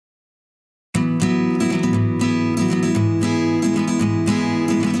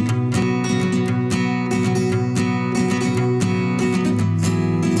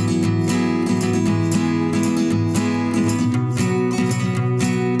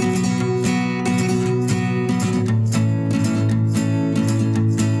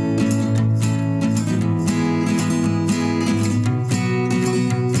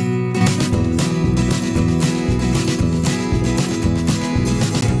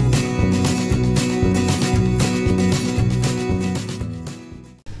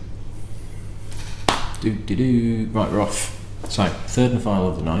Right, we're off. So, third and final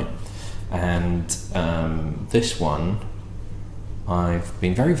of the night, and this one, I've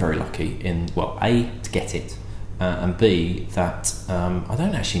been very, very lucky in, well, A, to get it, and B, that I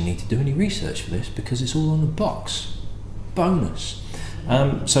don't actually need to do any research for this because it's all on the box. Bonus.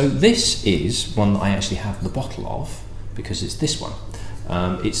 So this is one that I actually have the bottle of, because it's this one.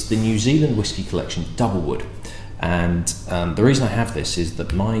 It's the New Zealand Whisky Collection Double Wood, and the reason I have this is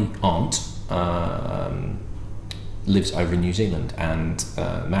that my aunt lives over in New Zealand and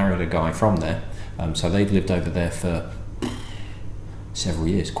married a guy from there, so they've lived over there for several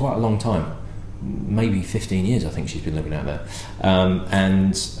years, quite a long time, maybe 15 years I think she's been living out there,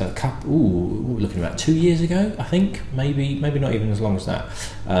 and a couple, what we're looking at, 2 years ago I think, maybe not even as long as that,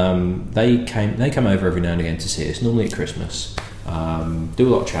 they come over every now and again to see us, normally at Christmas. Do a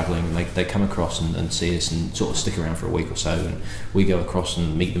lot of travelling, and they come across and see us and sort of stick around for a week or so, and we go across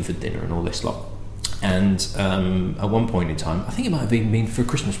and meet them for dinner and all this lot. And at one point in time, I think it might have even been for a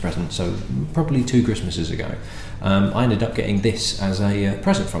Christmas present, so probably 2 Christmases ago, I ended up getting this as a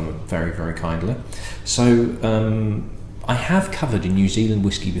present from them, very, very kindly. So I have covered a New Zealand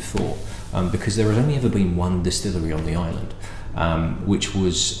whisky before, because there has only ever been one distillery on the island, which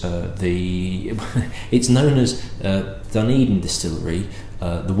was it's known as Dunedin Distillery,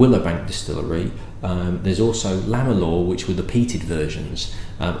 the Willowbank Distillery. There's also Lammerlaw, which were the peated versions,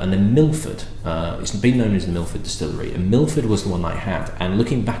 and then Milford. It's been known as the Milford Distillery, and Milford was the one I had. And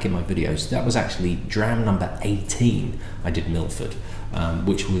looking back in my videos, that was actually Dram number 18. I did Milford,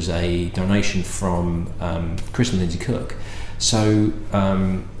 which was a donation from Chris and Lindsay Cook. So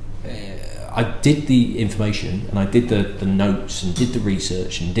I did the information, and I did the notes, and did the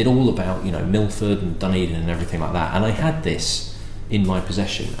research, and did all about, you know, Milford and Dunedin and everything like that. And I had this in my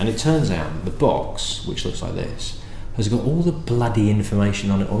possession, and it turns out that the box, which looks like this, has got all the bloody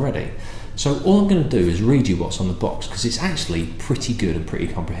information on it already. So all I'm going to do is read you what's on the box, because it's actually pretty good and pretty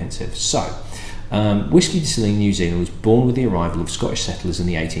comprehensive. So, whisky distilling in New Zealand was born with the arrival of Scottish settlers in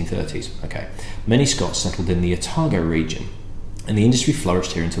the 1830s. Okay, many Scots settled in the Otago region, and the industry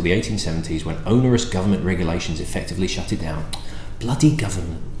flourished here until the 1870s, when onerous government regulations effectively shut it down. Bloody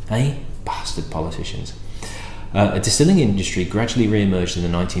government, eh? Bastard politicians. A distilling industry gradually re-emerged in the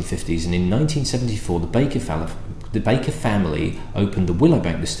 1950s, and in 1974 the Baker family opened the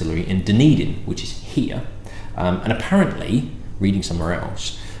Willowbank distillery in Dunedin, which is here, and apparently, reading somewhere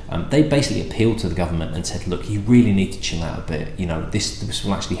else, they basically appealed to the government and said, look, you really need to chill out a bit, you know, this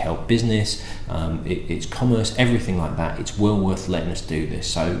will actually help business, it's commerce, everything like that, it's well worth letting us do this,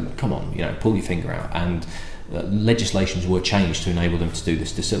 so come on, you know, pull your finger out. And legislations were changed to enable them to do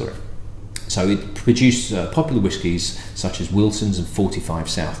this distillery. So it produced popular whiskies such as Wilson's and 45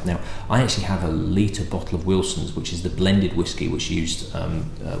 South. Now, I actually have a litre bottle of Wilson's, which is the blended whiskey, which used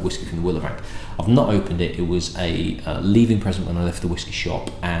whiskey from the Willowbank. I've not opened it. It was a leaving present when I left the whiskey shop,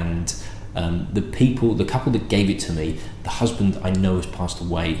 and the couple that gave it to me, the husband I know has passed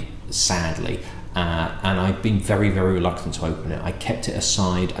away, sadly, and I've been very, very reluctant to open it. I kept it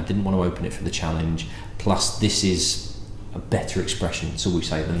aside. I didn't want to open it for the challenge. Plus, this is a better expression, so we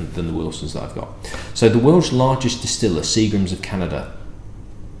say, than the Wilsons that I've got. So the world's largest distiller, Seagram's of Canada,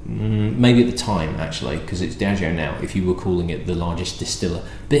 maybe at the time actually, because it's Diageo now, if you were calling it the largest distiller,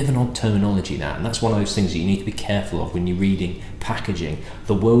 bit of an odd terminology now, and that's one of those things that you need to be careful of when you're reading packaging.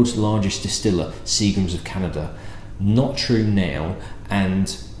 The world's largest distiller, Seagram's of Canada, not true now. And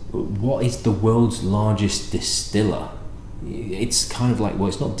what is the world's largest distiller? It's kind of like, well,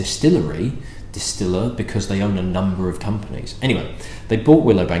 it's not distillery, distiller, because they own a number of companies. Anyway, they bought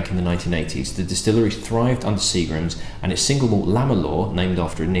Willowbank in the 1980s. The distillery thrived under Seagram's, and its single malt Lammerlaw, named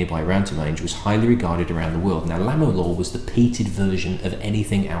after a nearby mountain range, was highly regarded around the world. Now, Lammerlaw was the peated version of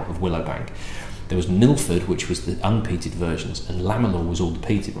anything out of Willowbank. There was Milford, which was the unpeated versions, and Lammerlaw was all the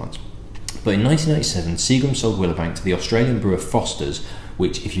peated ones. But in 1987, Seagram sold Willowbank to the Australian brewer Foster's,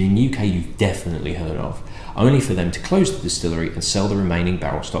 which, if you're in the UK, you've definitely heard of, only for them to close the distillery and sell the remaining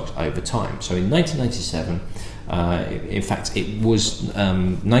barrel stocks over time. So in 1997, in fact, it was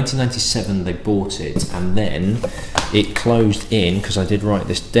 1997 they bought it, and then it closed in, because I did write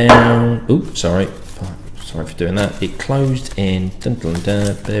this down. Oops, sorry for doing that. It closed in,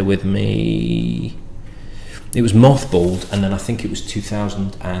 bear with me. It was mothballed, and then I think it was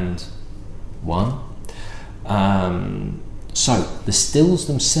 2001. So the stills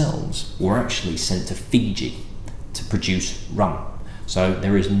themselves were actually sent to Fiji to produce rum. So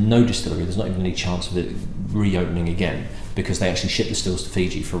there is no distillery, there's not even any chance of it reopening again, because they actually shipped the stills to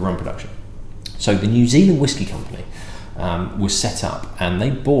Fiji for rum production. So the New Zealand Whisky Company was set up, and they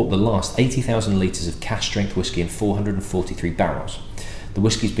bought the last 80,000 litres of cask strength whisky in 443 barrels. The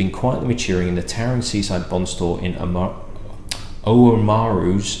whiskey's been quietly maturing in the towering seaside bond store in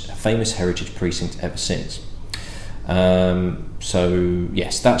Oamaru's famous heritage precinct ever since. So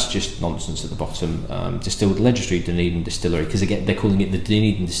yes, that's just nonsense at the bottom. Distilled legendary Dunedin distillery, because again they're calling it the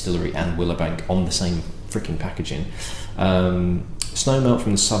Dunedin distillery and Willowbank on the same freaking packaging. Snowmelt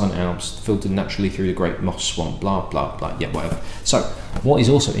from the Southern Alps, filtered naturally through the Great Moss Swamp, blah blah blah, yeah, whatever. So what is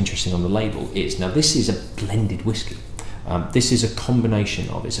also interesting on the label is, now this is a blended whiskey. This is a combination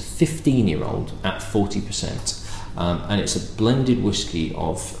of, it's a 15-year-old at 40%. And it's a blended whiskey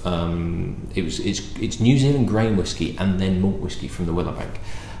of it's New Zealand grain whiskey and then malt whiskey from the Willowbank.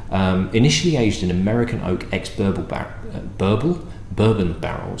 Initially aged in American oak ex-bourbon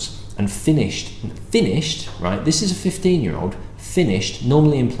barrels and finished right. This is a 15-year-old. Finished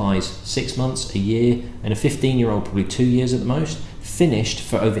normally implies 6 months, a year, and a 15-year-old probably 2 years at the most. Finished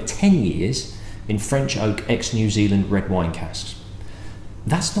for over 10 years in French oak ex-New Zealand red wine casks.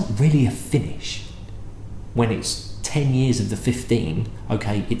 That's not really a finish. When it's 10 years of the 15,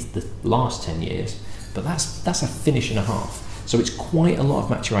 okay, it's the last 10 years, but that's a finish and a half. So it's quite a lot of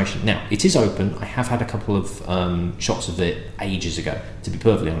maturation. Now, it is open. I have had a couple of shots of it ages ago. To be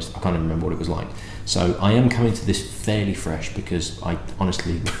perfectly honest, I can't even remember what it was like. So I am coming to this fairly fresh, because I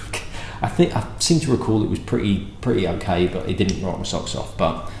honestly, I seem to recall it was pretty okay, but it didn't rock my socks off.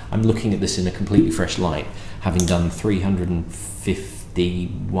 But I'm looking at this in a completely fresh light, having done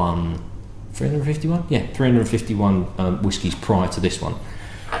 351 whiskies prior to this one.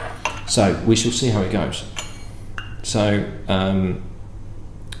 So we shall see how it goes. So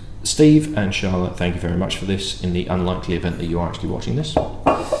Steve and Charlotte, thank you very much for this, in the unlikely event that you are actually watching this.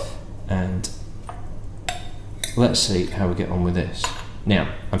 And let's see how we get on with this. Now,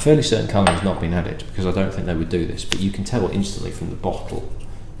 I'm fairly certain colour has not been added, because I don't think they would do this, but you can tell instantly from the bottle,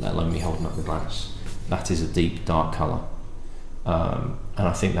 let alone me holding up the glass, that is a deep dark colour. And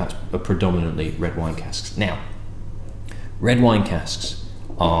I think that's a predominantly red wine casks. Now, red wine casks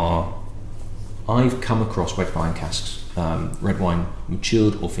are, I've come across red wine casks, red wine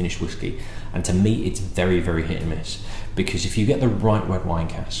matured or finished whiskey, and to me it's very, very hit and miss, because if you get the right red wine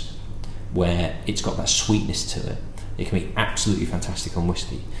cask where it's got that sweetness to it, it can be absolutely fantastic on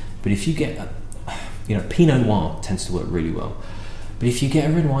whiskey. But if you get Pinot Noir tends to work really well, but if you get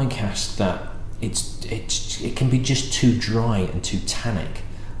a red wine cask that it can be just too dry and too tannic,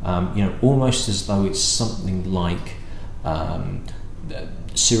 almost as though it's something like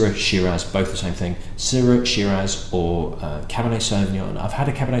Syrah Shiraz, both the same thing. Syrah Shiraz or Cabernet Sauvignon. I've had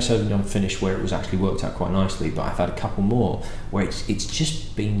a Cabernet Sauvignon finish where it was actually worked out quite nicely, but I've had a couple more where it's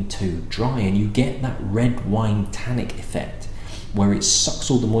just been too dry, and you get that red wine tannic effect where it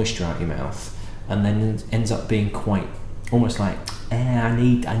sucks all the moisture out of your mouth, and then it ends up being quite almost like, I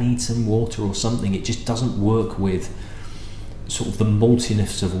need some water or something. It just doesn't work with sort of the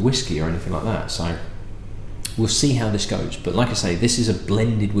maltiness of a whiskey or anything like that. So we'll see how this goes. But like I say, this is a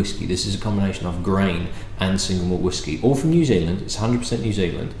blended whiskey. This is a combination of grain and single malt whiskey, all from New Zealand. It's 100% New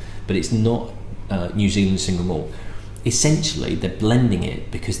Zealand, but it's not New Zealand single malt. Essentially, they're blending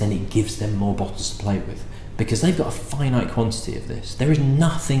it because then it gives them more bottles to play with, because they've got a finite quantity of this. There is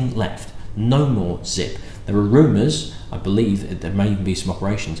nothing left, no more, zip. There are rumours, I believe there may even be some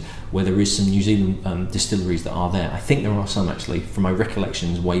operations where there is some New Zealand distilleries that are there. I think there are some, actually, from my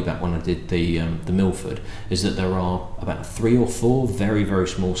recollections way back when I did the Milford, is that there are about 3 or 4 very, very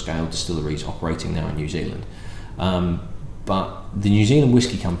small scale distilleries operating now in New Zealand. But the New Zealand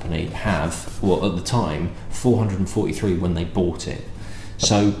Whisky Company have, well, at the time, 443 when they bought it.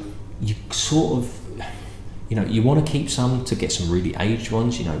 So you sort of, you want to keep some to get some really aged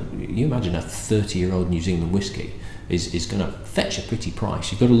ones. You imagine a 30-year-old New Zealand whiskey is going to fetch a pretty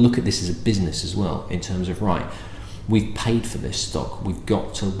price. You've got to look at this as a business as well, in terms of, right, we've paid for this stock, we've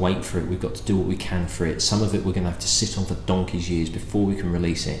got to wait for it, we've got to do what we can for it. Some of it we're going to have to sit on for donkey's years before we can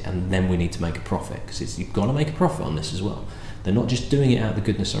release it, and then we need to make a profit, because you've got to make a profit on this as well. They're not just doing it out of the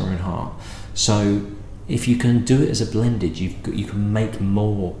goodness of their own heart. So if you can do it as a blended, you can make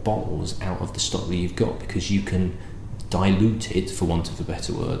more bottles out of the stock that you've got, because you can dilute it, for want of a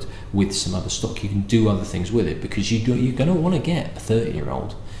better word, with some other stock. You can do other things with it, because you're going to want to get a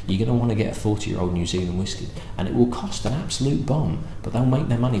 30-year-old, you're going to want to get a 40-year-old New Zealand whiskey, and it will cost an absolute bomb, but they'll make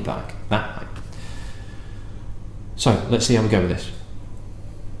their money back that way. So let's see how we go with this.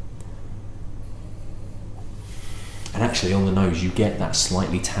 And actually, on the nose, you get that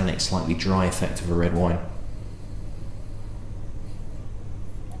slightly tannic, slightly dry effect of a red wine.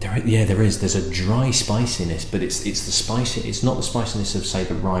 There is. There's a dry spiciness, but it's the spicy. It's not the spiciness of, say,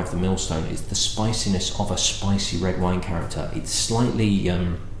 the rye of the Millstone. It's the spiciness of a spicy red wine character. It's slightly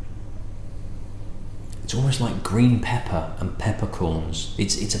It's almost like green pepper and peppercorns.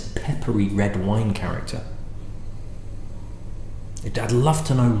 It's a peppery red wine character. I'd love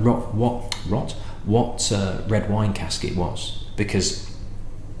to know what red wine cask it was, because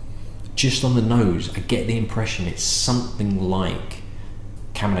just on the nose, I get the impression it's something like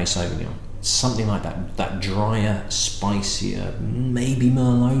Cabernet Sauvignon, something like that drier, spicier, maybe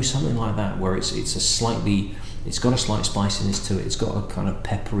Merlot, something like that, where it's got a slight spiciness to it. It's got a kind of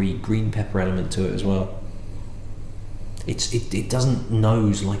peppery, green pepper element to it as well. It doesn't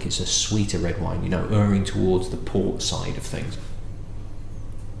nose like it's a sweeter red wine, you know, erring towards the port side of things.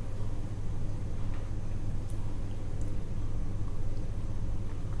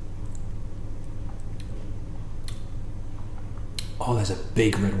 Oh, there's a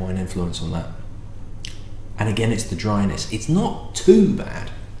big red wine influence on that. And again, it's the dryness. It's not too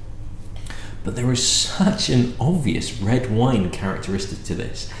bad, but there is such an obvious red wine characteristic to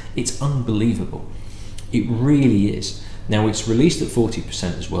this. It's unbelievable. It really is. Now, it's released at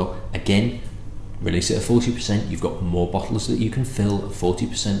 40% as well. Again, release it at 40%. You've got more bottles that you can fill at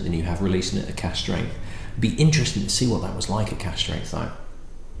 40% than you have releasing it at cask strength. It'd be interesting to see what that was like at cask strength, though.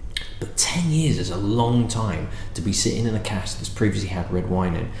 But 10 years is a long time to be sitting in a cask that's previously had red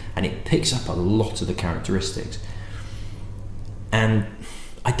wine in, and it picks up a lot of the characteristics. And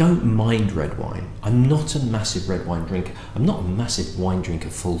I don't mind red wine. I'm not a massive red wine drinker. I'm not a massive wine drinker,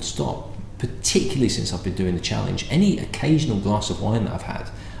 full stop, particularly since I've been doing the challenge. Any occasional glass of wine that I've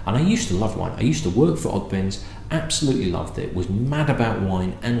had, and I used to love wine. I used to work for Oddbins, absolutely loved it, was mad about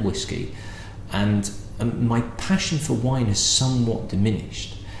wine and whiskey, and my passion for wine has somewhat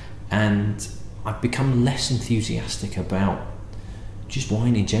diminished. And I've become less enthusiastic about just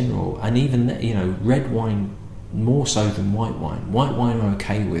wine in general, and even, you know, red wine more so than white wine. White wine I'm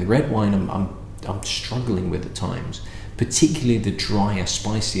okay with. Red wine I'm struggling with at times, particularly the drier,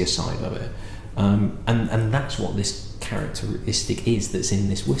 spicier side of it. And that's what this characteristic is that's in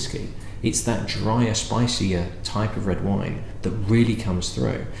this whiskey. It's that drier, spicier type of red wine that really comes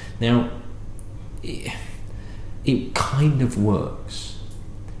through. Now, it kind of works.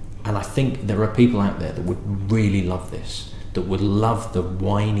 And I think there are people out there that would really love this, that would love the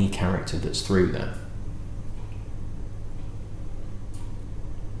winey character that's through there.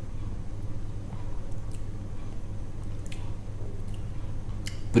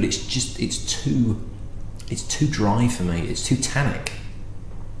 But it's too dry for me. It's too tannic.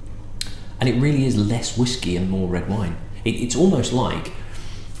 And it really is less whiskey and more red wine. It's almost like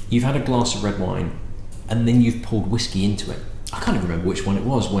you've had a glass of red wine and then you've poured whiskey into it. I can't even remember which one it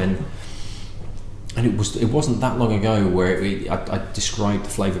was and it wasn't that long ago where I described the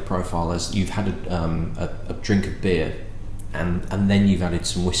flavour profile as you've had a drink of beer and then you've added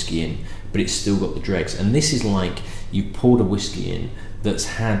some whiskey in, but it's still got the dregs. And this is like you've poured a whiskey in that's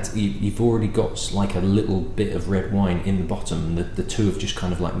had, you've already got like a little bit of red wine in the bottom, and the two have just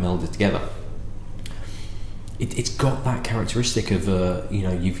kind of like melded together. It's got that characteristic of, you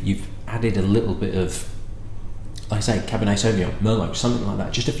know, you've added a little bit of, like I say, Cabernet Sauvignon, Merlot, something like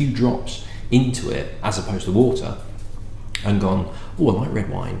that, just a few drops into it as opposed to water, and gone, oh, I like red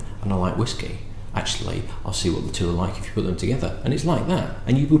wine and I like whiskey. Actually, I'll see what the two are like if you put them together. And it's like that,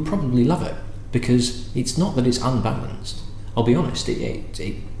 and you would probably love it, because it's not that it's unbalanced. I'll be honest,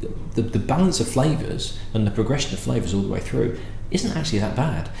 the balance of flavours and the progression of flavours all the way through isn't actually that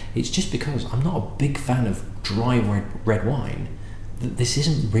bad. It's just because I'm not a big fan of dry red wine that this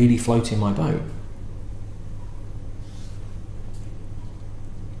isn't really floating my boat.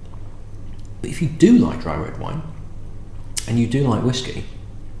 But if you do like dry red wine, and you do like whiskey,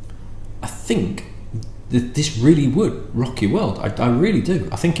 I think that this really would rock your world. I really do.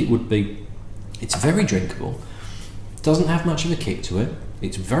 I think it would be, it's very drinkable, doesn't have much of a kick to it,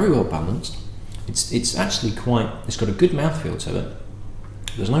 it's very well balanced, it's actually quite, it's got a good mouthfeel to it,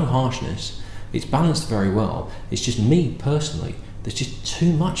 there's no harshness, it's balanced very well. It's just me personally, there's just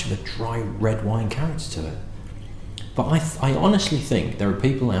too much of a dry red wine character to it. But I honestly think there are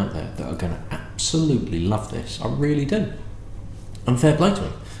people out there that are going to absolutely love this. I really do. And fair play to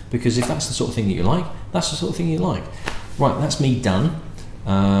them, because if that's the sort of thing that you like, that's the sort of thing you like. Right, that's me done.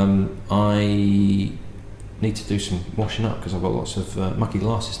 I need to do some washing up because I've got lots of mucky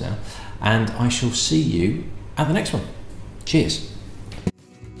glasses now, and I shall see you at the next one. Cheers.